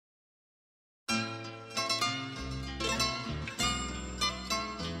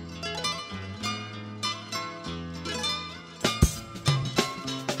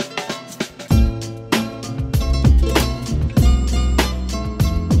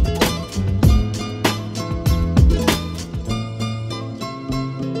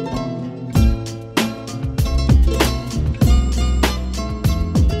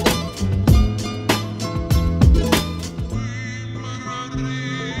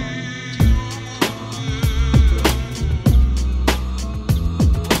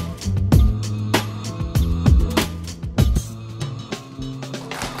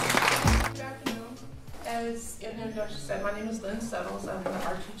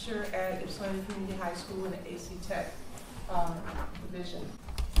teacher at Ypsilanti Community High School in the AC Tech division.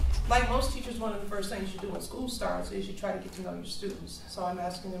 Like most teachers, one of the first things you do when school starts is you try to get to know your students. So I'm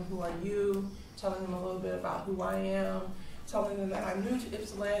asking them, who are you? Telling them a little bit about who I am, telling them that I'm new to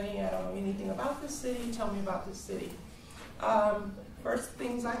Ypsilanti, I don't know anything about this city, tell me about this city. First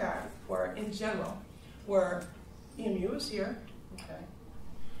things I got were, in general, were EMU is here, okay.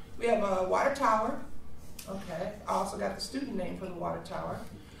 We have a water tower, okay. I also got the student name for the water tower.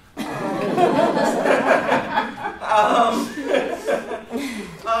 And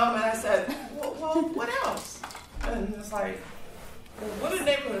I said, well, what else? And it's like, well, what are the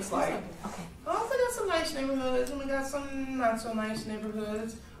neighborhoods like? Oh, we got some nice neighborhoods, and we got some not so nice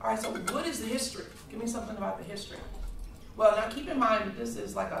neighborhoods. All right, so what is the history? Give me something about the history. Well, now keep in mind that this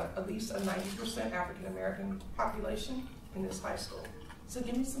is like at least a 90% African-American population in this high school. So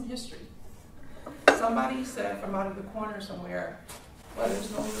give me some history. Somebody said from out of the corner somewhere, well,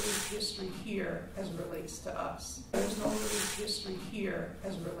 there's no really history here as it relates to us. There's no really history here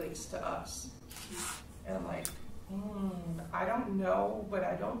as it relates to us. And I'm like, I don't know, but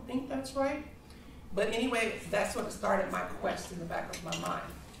I don't think that's right. But anyway, that's what started my quest in the back of my mind.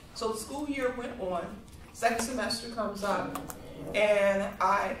 So the school year went on, second semester comes up, and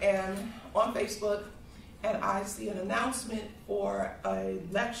I am on Facebook, and I see an announcement for a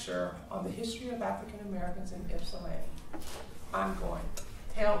lecture on the history of African Americans in Ypsilanti. I'm going,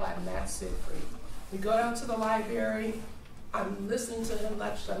 held by Matt Siegfried. We go down to the library, I'm listening to him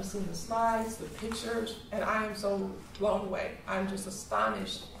lecture, I'm seeing the slides, the pictures, and I am so blown away. I'm just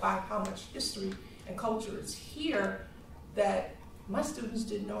astonished by how much history and culture is here that my students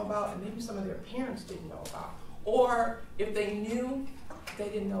didn't know about, and maybe some of their parents didn't know about. Or if they knew, they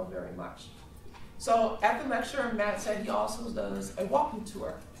didn't know very much. So at the lecture, Matt said he also does a walking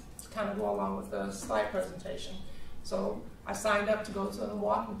tour to kind of go along with the slide presentation. So I signed up to go to the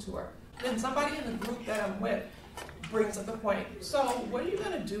walking tour. Then somebody in the group that I'm with brings up the point, so what are you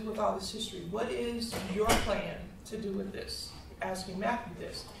going to do with all this history? What is your plan to do with this? Asking Matthew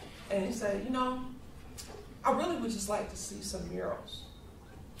this. And he said, you know, I really would just like to see some murals.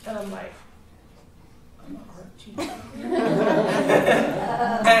 And I'm like, I'm an art teacher.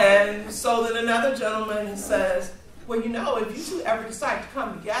 And so then another gentleman says, well, you know, if you two ever decide to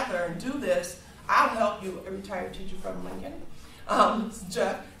come together and do this, I'll help you. A retired teacher from Lincoln,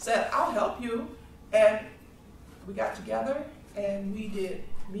 Jeff, said, I'll help you. And we got together and we did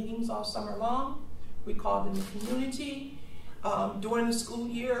meetings all summer long. We called in the community. During the school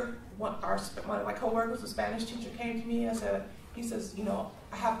year, one of my coworkers, a Spanish teacher, came to me and said, he says, you know,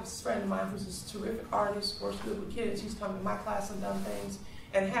 I have this friend of mine who's this terrific artist, works good with kids. He's come to my class and done things,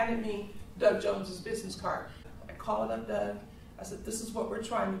 and handed me Doug Jones's business card. I called up Doug. I said, this is what we're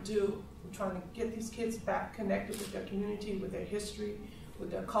trying to do. We're trying to get these kids back connected with their community, with their history,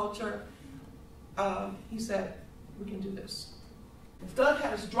 with their culture. He said, we can do this. Doug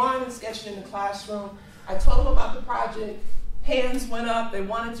had us drawing and sketching in the classroom. I told him about the project. Hands went up. They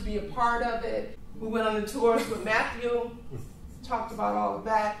wanted to be a part of it. We went on the tours with Matthew, talked about all of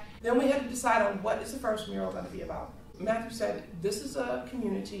that. Then we had to decide on what is the first mural going to be about. Matthew said, this is a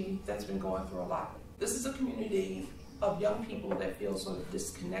community that's been going through a lot. This is a community of young people that feel sort of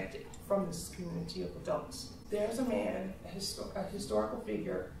disconnected from this community of adults. There's a man, a historical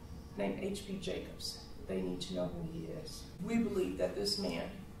figure named H.P. Jacobs. They need to know who he is. We believe that this man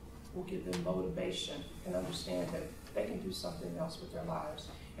will give them motivation and understand that they can do something else with their lives.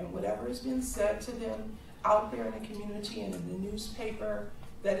 And whatever has been said to them out there in the community and in the newspaper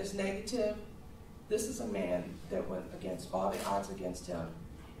that is negative, this is a man that went against all the odds against him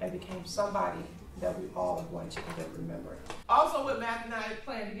and became somebody that we all are going to end up remembering. Also, what Matt and I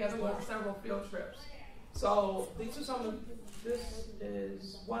planned together was several field trips. So these are some of, this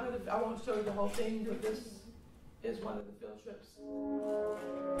is one of the, I won't show you the whole thing, but this is one of the field trips.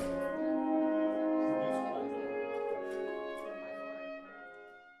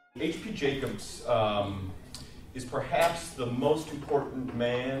 H.P. Jacobs is perhaps the most important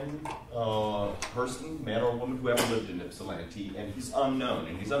man or woman who ever lived in Ypsilanti, and he's unknown.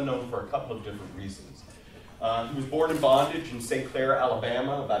 And he's unknown for a couple of different reasons. He was born in bondage in St. Clair,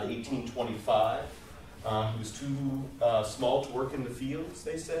 Alabama, about 1825. He was too small to work in the fields,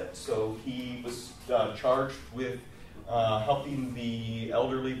 they said, so he was charged with helping the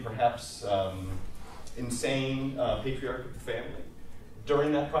elderly, perhaps insane patriarch of the family.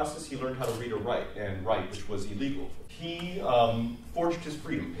 During that process, he learned how to read and write, which was illegal. He forged his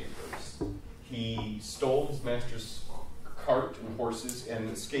freedom papers. He stole his master's cart and horses and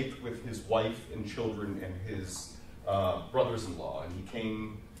escaped with his wife and children and his brothers-in-law. And he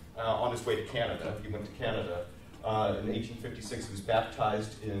came on his way to Canada. He went to Canada In 1856, he was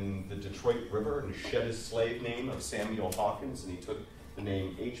baptized in the Detroit River and shed his slave name of Samuel Hawkins, and he took the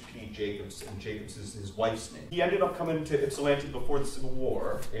name H.P. Jacobs, and Jacobs is his wife's name. He ended up coming to Ypsilanti before the Civil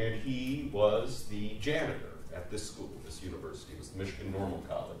War, and he was the janitor at this school, this university. It was the Michigan Normal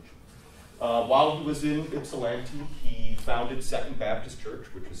College. While he was in Ypsilanti, he founded Second Baptist Church,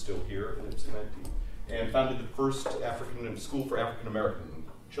 which is still here in Ypsilanti, and founded the first school for African American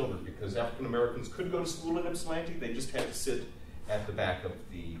children, because African Americans could go to school in Ypsilanti, they just had to sit at the back of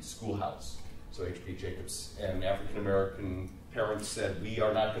the schoolhouse. So H.P. Jacobs and African American parents said, we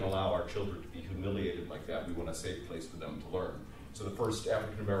are not going to allow our children to be humiliated like that. We want a safe place for them to learn. So the first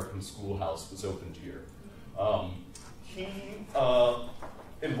African American schoolhouse was opened here. He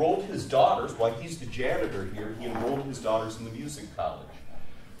enrolled his daughters, while he's the janitor here, he enrolled his daughters in the music college.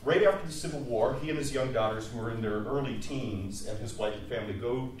 Right after the Civil War, he and his young daughters, who were in their early teens, and his wife and family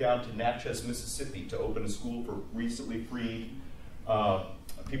go down to Natchez, Mississippi to open a school for recently freed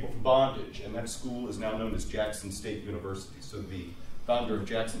people from bondage, and that school is now known as Jackson State University. So the founder of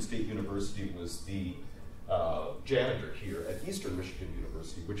Jackson State University was the janitor here at Eastern Michigan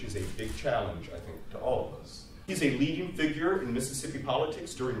University, which is a big challenge, I think, to all of us. He's a leading figure in Mississippi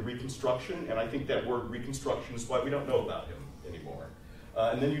politics during Reconstruction, and I think that word Reconstruction is why we don't know about him anymore.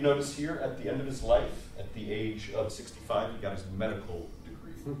 And then you notice here, at the end of his life, at the age of 65, he got his medical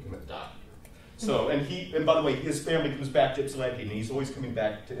degree, became a doctor. So, and by the way, his family comes back to Ypsilanti, and he's always coming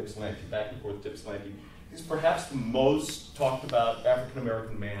back to Ypsilanti, back and forth to Ypsilanti. He's perhaps the most talked about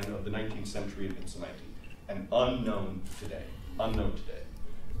African-American man of the 19th century in Ypsilanti, and unknown today, unknown today.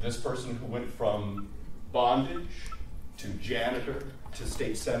 This person who went from bondage to janitor to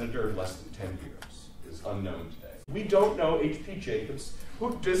state senator in less than 10 years is unknown today. We don't know H.P. Jacobs.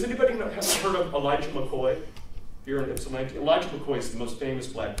 Does anybody have heard of Elijah McCoy here in Ypsilanti? Elijah McCoy is the most famous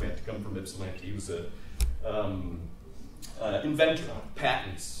black man to come from Ypsilanti. He was an inventor,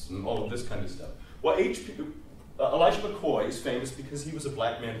 patents, and all of this kind of stuff. Well, Elijah McCoy is famous because he was a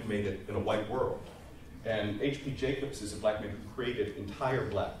black man who made it in a white world. And H.P. Jacobs is a black man who created entire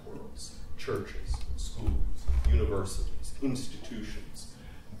black worlds, churches, schools, universities, institutions.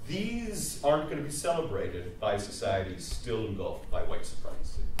 These aren't going to be celebrated by societies still engulfed by white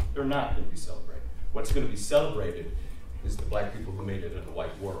supremacy. They're not going to be celebrated. What's going to be celebrated is the black people who made it in a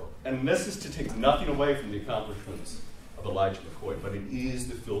white world. And this is to take nothing away from the accomplishments of Elijah McCoy, but it is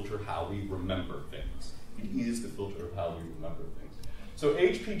the filter how we remember things. It is the filter of how we remember things. So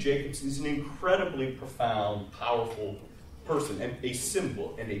H.P. Jacobs is an incredibly profound, powerful person, and a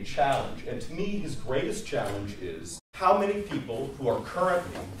symbol and a challenge. And to me, his greatest challenge is how many people who are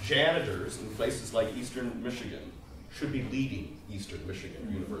currently janitors in places like Eastern Michigan should be leading Eastern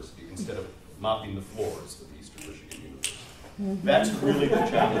Michigan University instead of mopping the floors of Eastern Michigan University. That's really the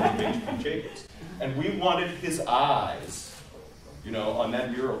challenge of H.P. Jacobs. And we wanted his eyes, on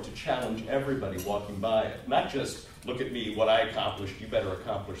that mural to challenge everybody walking by it. Not just, look at me, what I accomplished, you better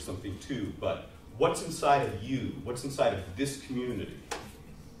accomplish something too, but what's inside of you? What's inside of this community?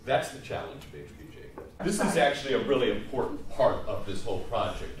 That's the challenge of H.P. Jacobs. This is actually a really important part of this whole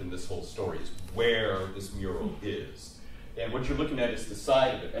project and this whole story, is where this mural is. And what you're looking at is the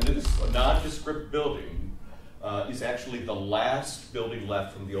side of it. And this nondescript building is actually the last building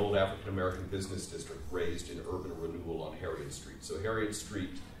left from the old African-American business district raised in urban renewal on Harriet Street. So Harriet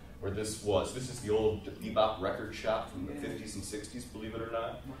Street, where this is the old bebop record shop from the 50s and 60s, believe it or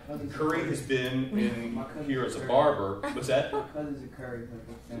not. Curry has been in here as a barber. What's that? My cousin's a Curry.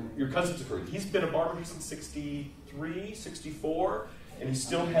 Your cousin's a Curry. He's been a barber since 63, 64, and he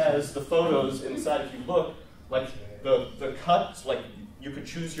still has the photos inside. If you look, like the cuts, like you could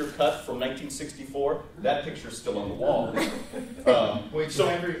choose your cut from 1964. That picture's still on the wall. So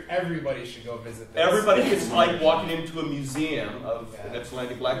everybody should go visit this. Everybody is like walking into a museum of an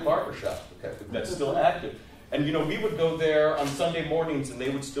Ypsilanti black barbershop that's still active. And we would go there on Sunday mornings, and they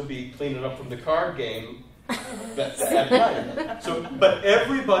would still be cleaning up from the card game at night. But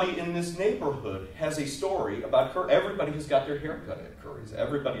everybody in this neighborhood has a story about Curry. Everybody has got their hair cut at Curry's.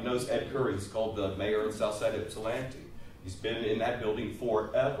 Everybody knows Ed Curry. He's called the mayor of Southside Ypsilanti. He's been in that building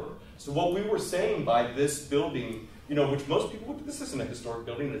forever. So what we were saying by this building, which most people, this isn't a historic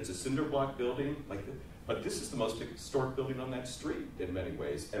building, it's a cinder block building, but this is the most historic building on that street in many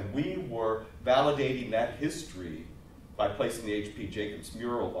ways. And we were validating that history by placing the H.P. Jacobs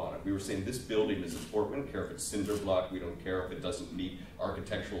mural on it. We were saying this building is important. We don't care if it's cinder block. We don't care if it doesn't meet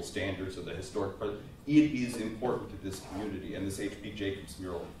architectural standards of the historic. It is important to this community. And this H.P. Jacobs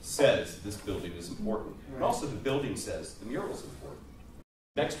mural says this building is important. And also the building says the mural is important.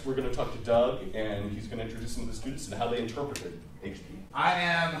 Next, we're going to talk to Doug, and he's going to introduce some of the students and how they interpreted H.P. I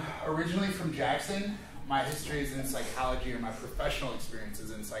am originally from Jackson. my history is in psychology, or my professional experience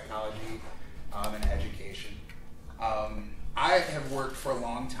is in psychology and education. I have worked for a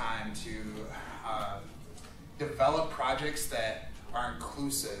long time to develop projects that are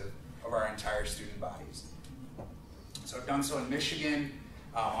inclusive of our entire student bodies. So I've done so in Michigan,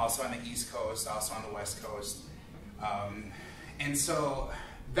 also on the East Coast, also on the West Coast. And so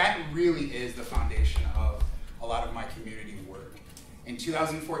that really is the foundation of a lot of my community work. In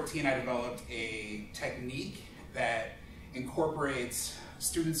 2014, I developed a technique that incorporates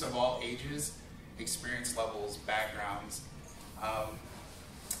students of all ages, experience levels, backgrounds,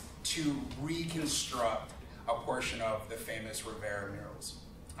 to reconstruct a portion of the famous Rivera murals.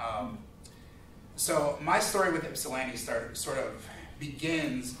 So my story with Ypsilanti sort of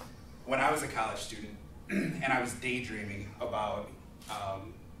begins when I was a college student and I was daydreaming about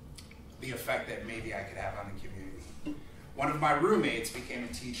the effect that maybe I could have on the community. One of my roommates became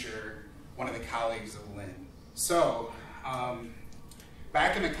a teacher, one of the colleagues of Lynn. So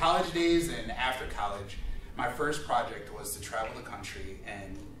back in the college days and after college, my first project was to travel the country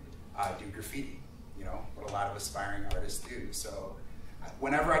and do graffiti, you know, what a lot of aspiring artists do. So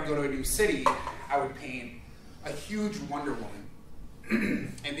whenever I'd go to a new city, I would paint a huge Wonder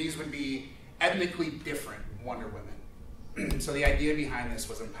Woman. And these would be ethnically different Wonder Women. So the idea behind this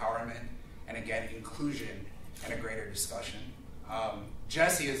was empowerment and, again, inclusion and a greater discussion.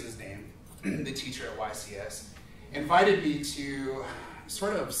 Jesse is his name, the teacher at YCS, invited me to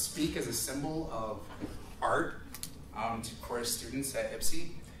sort of speak as a symbol of art for his students at Ypsi.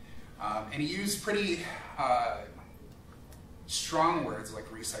 And he used pretty strong words like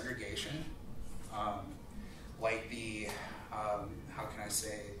resegregation, like the, how can I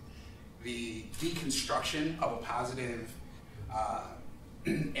say, the deconstruction of a positive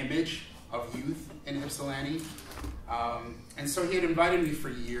image of youth in Ypsilanti. And so he had invited me for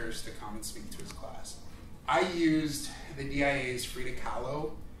years to come and speak to his class. I used the DIA's Frida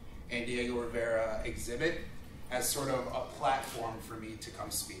Kahlo and Diego Rivera exhibit as sort of a platform for me to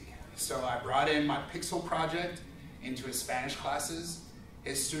come speak. So I brought in my Pixel project into his Spanish classes.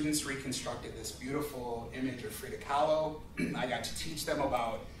 His students reconstructed this beautiful image of Frida Kahlo. I got to teach them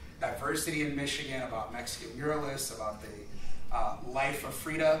about diversity in Michigan, about Mexican muralists, about the life of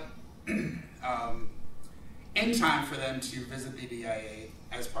Frida, in time for them to visit the DIA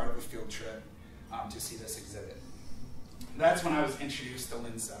as part of a field trip to see this exhibit. That's when I was introduced to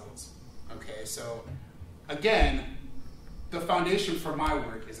Lynn Settles. Okay, so again, the foundation for my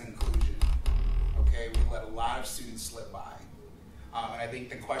work is inclusion. Okay, we let a lot of students slip by. And I think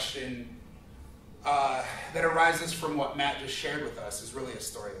the question that arises from what Matt just shared with us is really a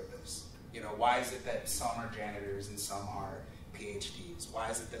story of this. You know, why is it that some are janitors and some are PhDs? Why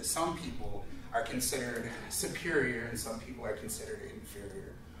is it that some people are considered superior and some people are considered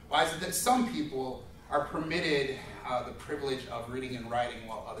inferior? Why is it that some people are permitted the privilege of reading and writing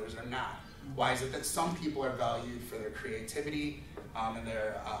while others are not? Why is it that some people are valued for their creativity and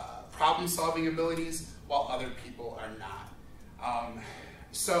their problem-solving abilities while other people are not?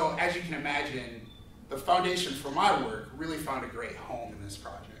 So as you can imagine, the foundation for my work really found a great home in this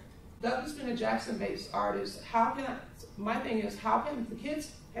project. Douglas being a Jackson-based artist, my thing is, how can the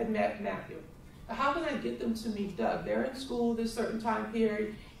kids had met Matthew? How can I get them to meet Doug? They're in school this certain time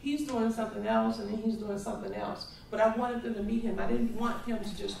period. He's doing something else, and then he's doing something else. But I wanted them to meet him. I didn't want him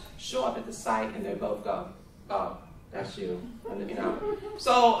to just show up at the site and they both go, oh, that's you. And, you know.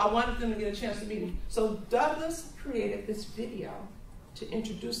 So I wanted them to get a chance to meet him. So Douglas created this video to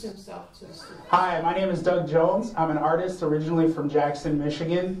introduce himself to the students. Hi, my name is Doug Jones. I'm an artist originally from Jackson,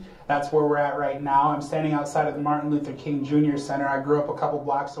 Michigan. That's where we're at right now. I'm standing outside of the Martin Luther King Jr. Center. I grew up a couple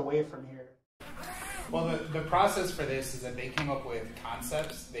blocks away from here. Well, the process for this is that they came up with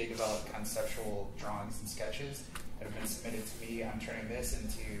concepts. They developed conceptual drawings and sketches that have been submitted to me. I'm turning this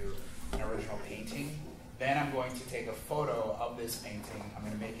into an original painting. Then I'm going to take a photo of this painting. I'm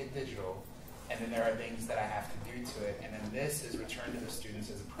going to make it digital. And then there are things that I have to do to it. And then this is returned to the students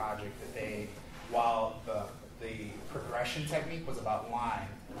as a project that they, while the progression technique was about line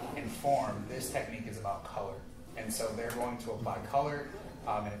and form, this technique is about color. And so they're going to apply color,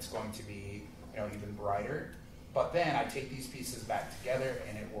 and it's going to be, you know, even brighter. But then I take these pieces back together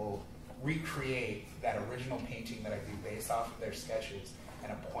and it will recreate that original painting that I do based off of their sketches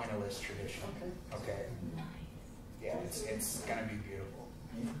in a pointillist tradition. Okay? Yeah, it's gonna be beautiful.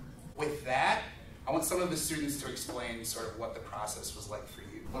 With that, I want some of the students to explain sort of what the process was like for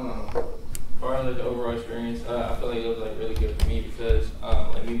you. For like the overall experience, I feel like it was like really good for me because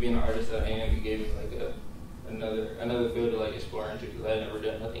like me being an artist that I am, it gave me like another field to like explore into because I had never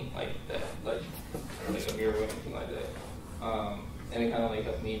done nothing like that, like a mural or anything like that. And it kind of like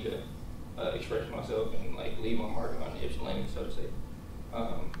helped me to express myself and like leave my mark on Ypsilanti, so to say.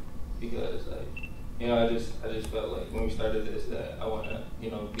 Because like, you know, I just felt like when we started this that I want to,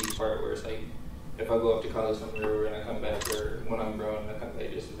 you know, be part where it's like, if I go off to college somewhere and I come back, or when I'm grown and I come back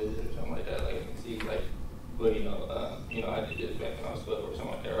just to visit or something like that, like I can see like, well, you know, I did this back when I was 12 or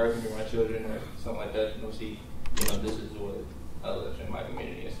something like that, or I can bring my children or something like that, you know, see, you know, this is what I left in my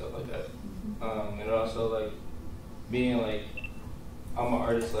community and stuff like that. And also like being like, I'm an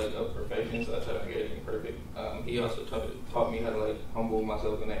artist like of perfection, so I try to make everything perfect. He also taught me how to like humble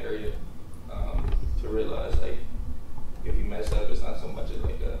myself in that area, to realize like if you mess up, it's not so much as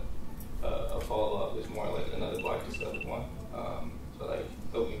like a fall off, it's more like another block to step one. So like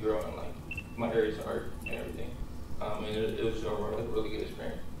help me grow in like my areas of art and everything. And it was overall like a really good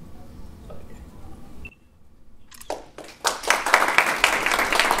experience.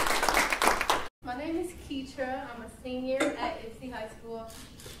 My name is Keitra. I'm a senior at Ypsi High School.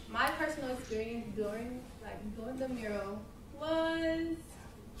 My personal experience during the mural was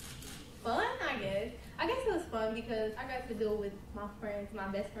fun, I guess. I guess it was fun because I got to do it with my friends, my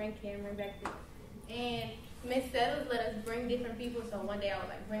best friend Cameron back then. And Miss Settles let us bring different people. So one day I would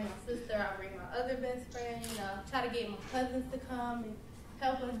like bring my sister, I'll bring my other best friend, try to get my cousins to come and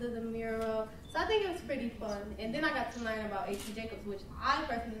help us do the mural. So I think it was pretty fun. And then I got to learn about H.C. Jacobs, which I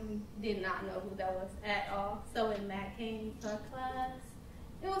personally did not know who that was at all. So when Matt came to our class,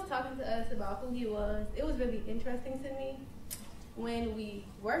 it was talking to us about who he was. It was really interesting to me. When we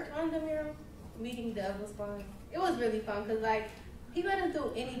worked on the mural, meeting Dove was fun. It was really fun because like he let us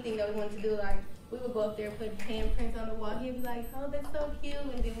do anything that we wanted to do. Like we would go up there and put handprints on the wall. He'd be like, "Oh, that's so cute,"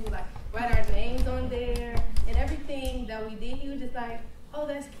 and then we would like write our names on there and everything that we did. He was just like, "Oh,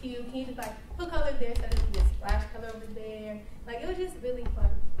 that's cute. Can you just like put color there so that you can splash color over there?" Like it was just really fun.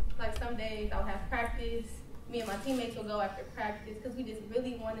 Like some days I would have practice. Me and my teammates would go after practice because we just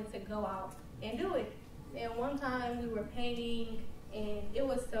really wanted to go out and do it. And one time we were painting and it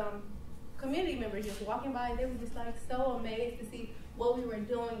was some community members just walking by. They were just like so amazed to see what we were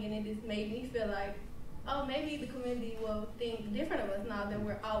doing, and it just made me feel like, oh, maybe the community will think different of us now that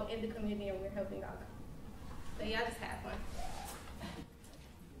we're out in the community and we're helping out. So yeah, I just had fun.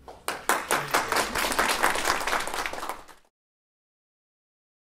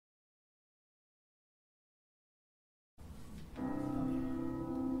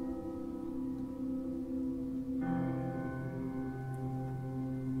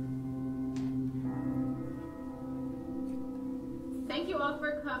 Thank you all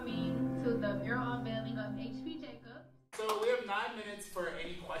for coming to the mural unveiling of H.P. Jacobs. So we have 9 minutes for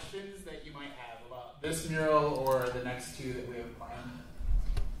any questions that you might have about this mural or the next two that we have planned.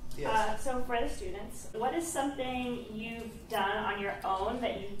 Yes. So for the students, what is something you've done on your own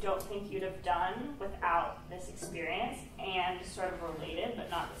that you don't think you'd have done without this experience, and sort of related but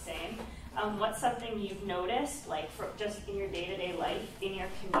not the same? What's something you've noticed, like for just in your day-to-day life in your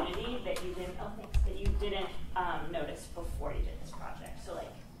community that you didn't notice before you did this project? So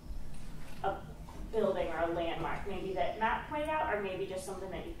like a building or a landmark maybe that Matt pointed out, or maybe just something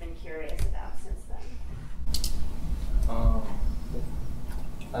that you've been curious about since then.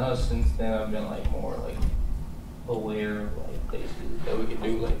 I know since then I've been like more like aware of like places that we could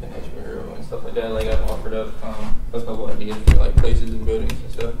do like the next mural and stuff like that. Like I've offered up a couple ideas for like places and buildings and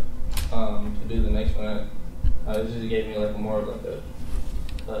stuff to do the next one. It just gave me like more of like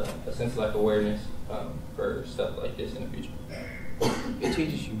a sense of like awareness for stuff like this in the future. It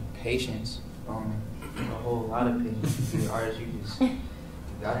teaches you patience, a whole lot of patience. As an artist, you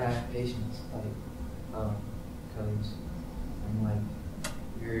gotta have patience, like, because I'm like.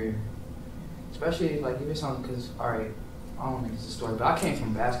 You're, especially like if it's something, because alright, I don't think it's a story, but I came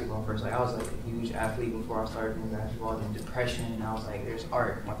from basketball first. Like I was like a huge athlete before I started doing basketball, then depression, and I was like, there's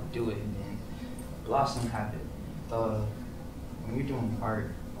art, I want to do it, and then Blossom happened. When you're doing art,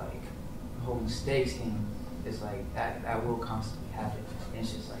 like the whole mistakes thing is like that will constantly happen. And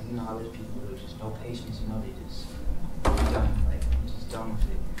it's just like, you know how there's people who just no patience, you know, they just done, like just done with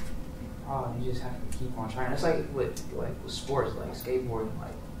it. Oh, you just have to keep on trying. It's like with sports, like skateboarding,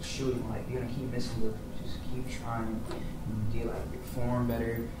 like shooting, like you're gonna keep missing, but just keep trying. And you get like your form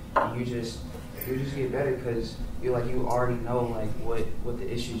better, and you just get better because you already know like what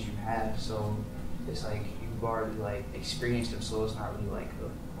the issues you have. So it's like you've already like experienced them. So it's not really like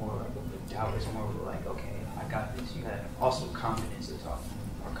more like a doubt. It's more like, okay, I got this. You have also confidence is often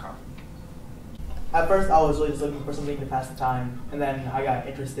more confident. At first, I was really just looking for something to pass the time, and then I got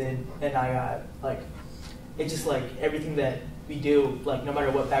interested, and I got, like, it's just, like, everything that we do, like, no matter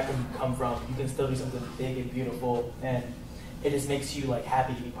what background you come from, you can still do something big and beautiful, and it just makes you, like,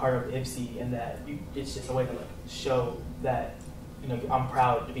 happy to be part of Ypsi, and that it's just a way to, like, show that I'm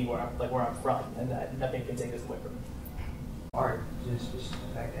proud to be where I'm from, and that nothing can take this away from me. Art, just the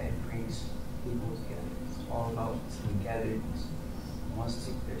fact that it brings people together. It's all about togetherness. Once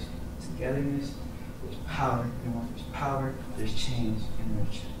there's togetherness, there's power. And once there's power, there's change. And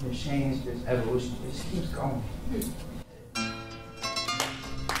there's change, there's evolution. It just keeps going.